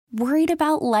Worried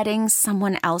about letting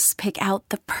someone else pick out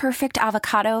the perfect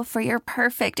avocado for your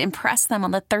perfect impress them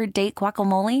on the third date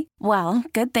guacamole? Well,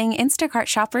 good thing Instacart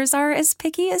shoppers are as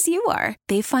picky as you are.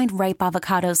 They find ripe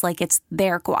avocados like it's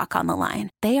their guac on the line.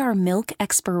 They are milk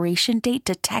expiration date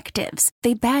detectives.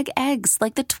 They bag eggs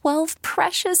like the 12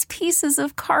 precious pieces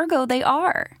of cargo they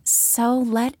are. So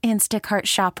let Instacart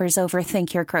shoppers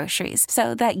overthink your groceries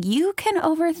so that you can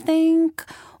overthink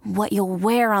what you'll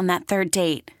wear on that third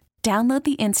date. Download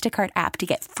the Instacart app to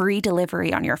get free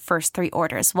delivery on your first 3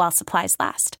 orders while supplies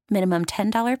last. Minimum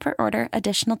 $10 per order.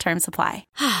 Additional terms apply.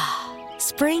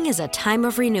 Spring is a time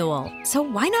of renewal, so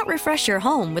why not refresh your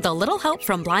home with a little help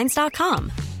from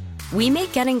Blinds.com? We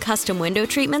make getting custom window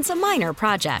treatments a minor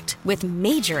project with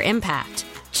major impact.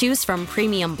 Choose from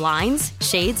premium blinds,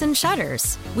 shades, and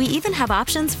shutters. We even have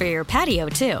options for your patio,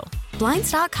 too.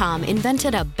 Blinds.com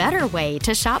invented a better way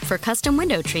to shop for custom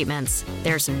window treatments.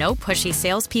 There's no pushy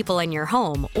salespeople in your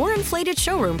home or inflated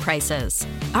showroom prices.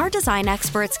 Our design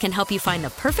experts can help you find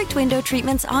the perfect window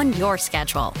treatments on your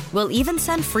schedule. We'll even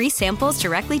send free samples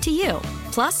directly to you.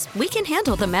 Plus, we can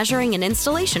handle the measuring and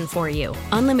installation for you.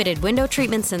 Unlimited window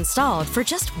treatments installed for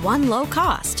just one low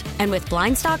cost. And with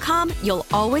Blinds.com, you'll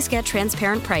always get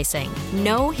transparent pricing.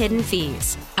 No hidden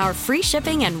fees. Our free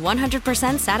shipping and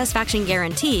 100% satisfaction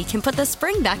guarantee can put the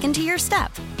spring back into your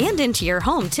step and into your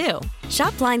home, too.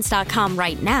 Shop Blinds.com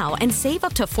right now and save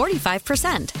up to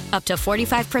 45%. Up to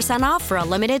 45% off for a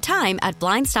limited time at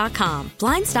Blinds.com.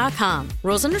 Blinds.com.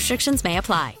 Rules and restrictions may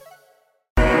apply.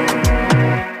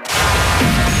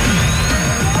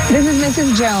 This is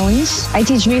Mrs. Jones. I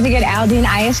teach music at Aldine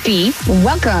ISB.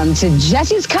 Welcome to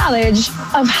Jessie's College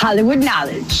of Hollywood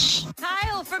Knowledge.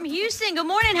 Kyle from Houston. Good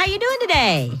morning. How you doing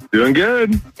today? Doing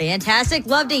good. Fantastic.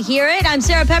 Love to hear it. I'm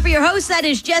Sarah Pepper, your host. That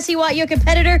is Jessie Watt, your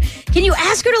competitor. Can you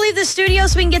ask her to leave the studio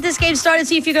so we can get this game started?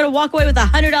 See if you're going to walk away with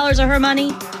 $100 of her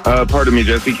money. Pardon me,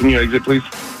 Jessie. Can you exit, please?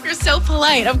 You're so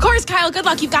polite. Of course, Kyle. Good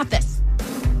luck. You've got this.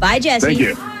 Bye, Jessie. Thank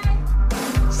you.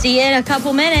 See you in a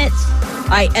couple minutes.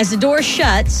 All right, as the door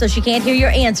shuts so she can't hear your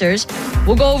answers,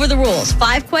 we'll go over the rules.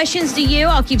 5 questions to you.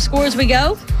 I'll keep score as we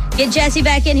go. Get Jessie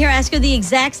back in here. Ask her the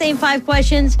exact same 5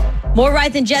 questions. More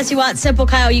right than Jessie Watt. Simple,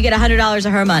 Kyle. You get $100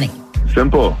 of her money.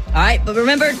 Simple. All right, but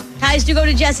remember, ties do go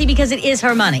to Jessie because it is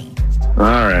her money. All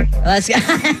right. Let's go.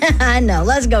 I know.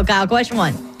 Let's go, Kyle. Question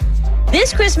 1.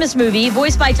 This Christmas movie,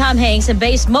 voiced by Tom Hanks and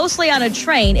based mostly on a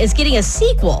train, is getting a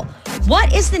sequel.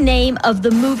 What is the name of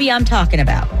the movie I'm talking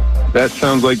about? That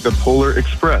sounds like the Polar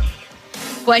Express.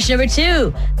 Question number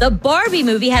 2. The Barbie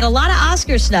movie had a lot of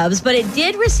Oscar snubs, but it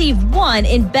did receive 1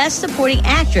 in Best Supporting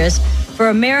Actress for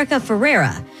America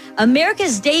Ferrera.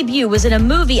 America's debut was in a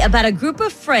movie about a group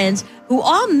of friends who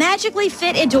all magically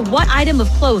fit into what item of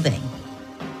clothing?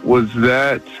 Was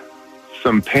that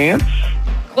some pants?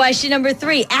 Question number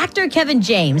 3. Actor Kevin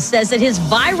James says that his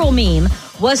viral meme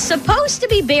was supposed to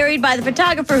be buried by the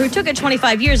photographer who took it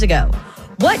 25 years ago.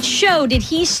 What show did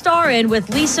he star in with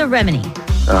Lisa Remini?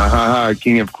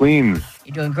 King of Queens.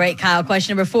 You're doing great, Kyle.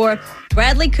 Question number 4.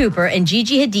 Bradley Cooper and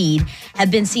Gigi Hadid have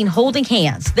been seen holding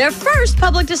hands. Their first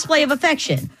public display of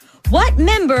affection. What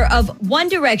member of One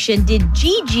Direction did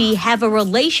Gigi have a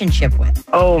relationship with?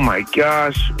 Oh, my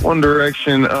gosh. One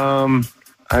Direction.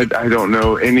 I don't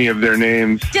know any of their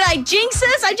names. Did I jinx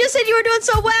this? I just said you were doing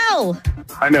so well.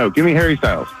 I know. Give me Harry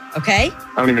Styles. Okay.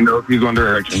 I don't even know if he's One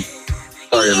Direction.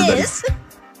 Sorry, everybody. Yes.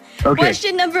 Okay.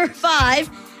 Question number 5.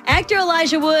 Actor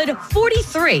Elijah Wood,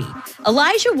 43.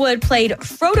 Elijah Wood played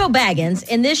Frodo Baggins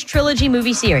in this trilogy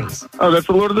movie series. Oh, that's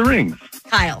The Lord of the Rings.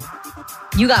 Kyle,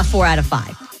 you got 4 out of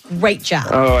 5. Great job.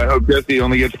 Oh, I hope Jessie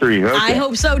only gets 3. Okay. I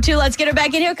hope so, too. Let's get her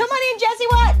back in here. Come on in, Jessie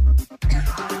Watt.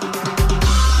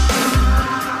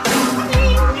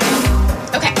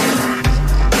 Okay.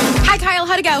 Hi, Kyle.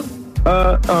 How'd it go?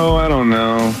 I don't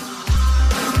know.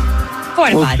 4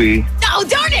 out of 5. We'll see. Oh,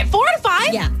 darn it. 4 out of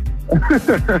 5? Yeah.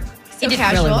 So did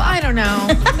casual. really well. I don't know.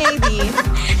 Maybe.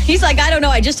 He's like, I don't know.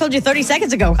 I just told you 30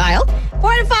 seconds ago, Kyle.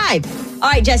 4 out of 5. All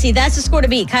right, Jessie, that's the score to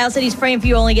beat. Kyle said he's praying for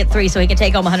you only get 3 so he can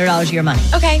take home $100 of your money.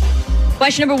 Okay.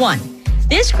 Question number 1.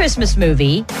 This Christmas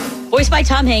movie, voiced by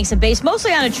Tom Hanks and based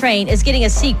mostly on a train, is getting a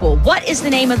sequel. What is the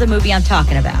name of the movie I'm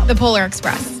talking about? The Polar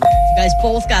Express. You guys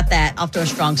both got that off to a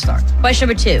strong start. Question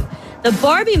number 2. The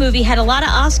Barbie movie had a lot of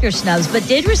Oscar snubs, but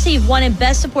did receive 1 in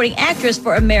Best Supporting Actress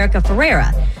for America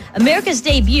Ferrera. America's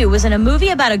debut was in a movie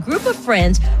about a group of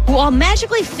friends who all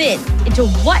magically fit into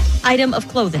what item of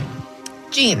clothing?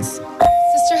 Jeans.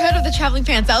 Sisterhood of the Traveling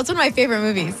Pants. That was one of my favorite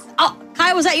movies. Oh,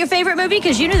 Kai, was that your favorite movie?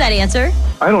 Because you knew that answer.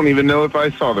 I don't even know if I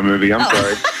saw the movie. I'm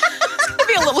sorry. I'd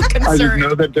be a little I just concerned.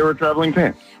 know that they were traveling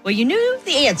pants. Well, you knew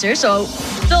the answer, so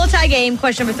still a tie game.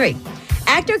 Question number 3.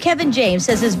 Actor Kevin James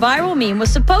says his viral meme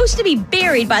was supposed to be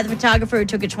buried by the photographer who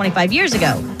took it 25 years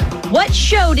ago. What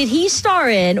show did he star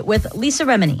in with Lisa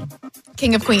Remini?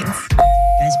 King of Queens. You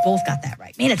guys both got that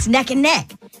right. Man, it's neck and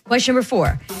neck. Question number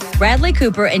 4. Bradley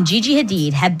Cooper and Gigi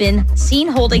Hadid have been seen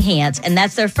holding hands, and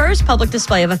that's their first public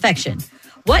display of affection.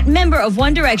 What member of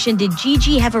One Direction did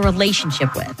Gigi have a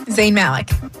relationship with? Zayn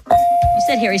Malik. You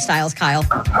said Harry Styles, Kyle.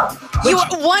 You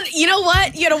know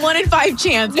what? You had a 1 in 5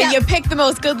 chance, and you picked the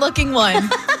most good-looking one.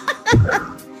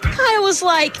 Kyle was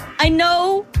like, I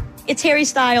know it's Harry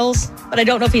Styles, but I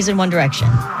don't know if he's in One Direction.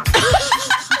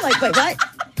 Like, wait, what?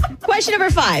 Question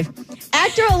number 5.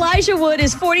 Actor Elijah Wood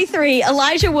is 43.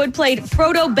 Elijah Wood played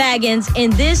Frodo Baggins in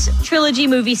this trilogy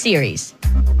movie series.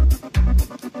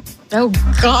 Oh,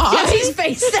 God. Jesse's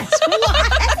face says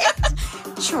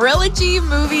what? Trilogy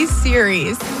movie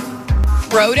series.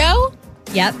 Frodo?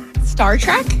 Yep. Star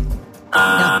Trek?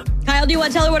 No. Kyle, do you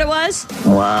want to tell her what it was?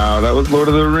 Wow, that was Lord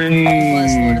of the Rings. It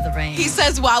was Lord of the Rings. He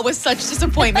says wow with such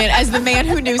disappointment as the man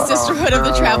who knew Sisterhood of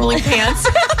the Traveling Pants.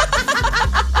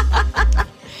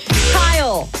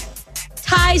 Kyle,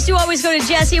 ties do always go to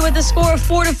Jessie with a score of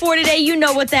 4-4 today. You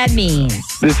know what that means.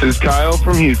 This is Kyle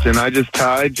from Houston. I just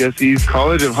tied Jessie's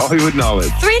College of Hollywood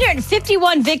Knowledge.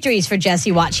 351 victories for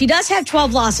Jessie Watt. She does have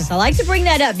 12 losses. I like to bring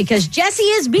that up because Jessie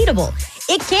is beatable.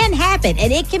 It can happen,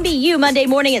 and it can be you Monday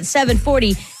morning at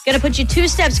 7:40. Going to put you 2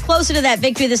 steps closer to that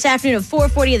victory this afternoon at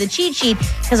 4:40 of the cheat sheet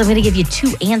because I'm going to give you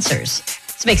 2 answers.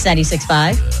 This makes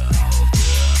 96.5.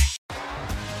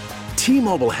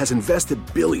 T-Mobile has invested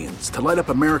billions to light up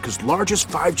America's largest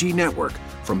 5G network,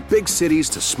 from big cities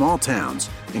to small towns,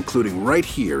 including right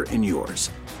here in yours.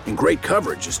 And great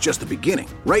coverage is just the beginning.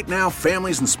 Right now,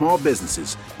 families and small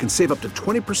businesses can save up to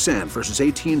 20% versus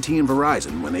AT&T and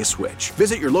Verizon when they switch.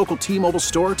 Visit your local T-Mobile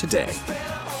store today.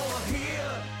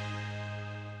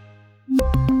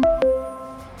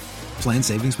 Plan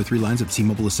savings with 3 lines of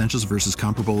T-Mobile Essentials versus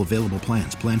comparable available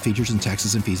plans. Plan features and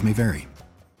taxes and fees may vary.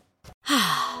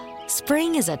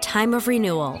 Spring is a time of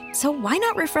renewal, so why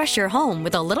not refresh your home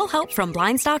with a little help from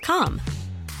Blinds.com?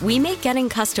 We make getting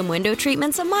custom window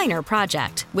treatments a minor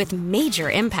project with major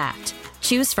impact.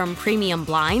 Choose from premium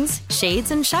blinds,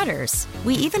 shades, and shutters.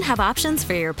 We even have options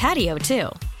for your patio, too.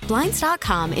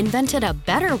 Blinds.com invented a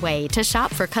better way to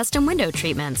shop for custom window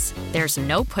treatments. There's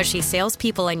no pushy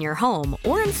salespeople in your home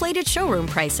or inflated showroom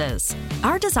prices.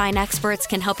 Our design experts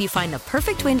can help you find the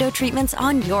perfect window treatments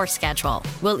on your schedule.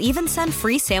 We'll even send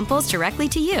free samples directly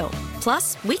to you.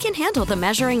 Plus, we can handle the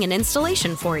measuring and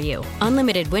installation for you.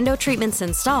 Unlimited window treatments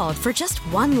installed for just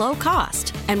one low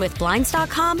cost. And with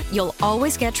Blinds.com, you'll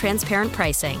always get transparent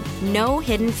pricing. No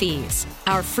hidden fees.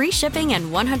 Our free shipping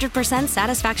and 100%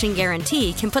 satisfaction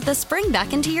guarantee can put the spring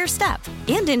back into your step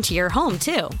and into your home,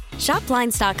 too. Shop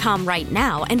Blinds.com right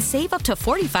now and save up to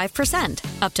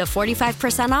 45%. Up to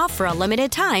 45% off for a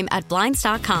limited time at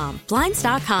Blinds.com.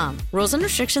 Blinds.com. Rules and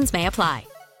restrictions may apply.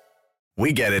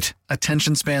 We get it.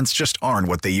 Attention spans just aren't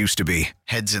what they used to be.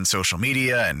 Heads in social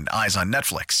media and eyes on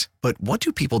Netflix. But what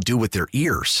do people do with their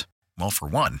ears? Well, for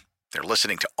one, they're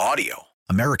listening to audio.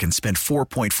 Americans spend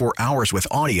 4.4 hours with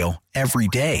audio every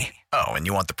day. Oh, and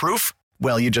you want the proof?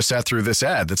 Well, you just sat through this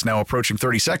ad that's now approaching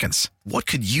 30 seconds. What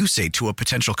could you say to a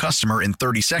potential customer in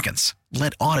 30 seconds?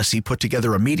 Let Odyssey put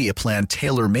together a media plan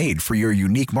tailor-made for your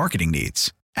unique marketing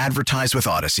needs. Advertise with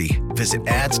Odyssey. Visit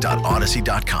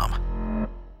ads.odyssey.com.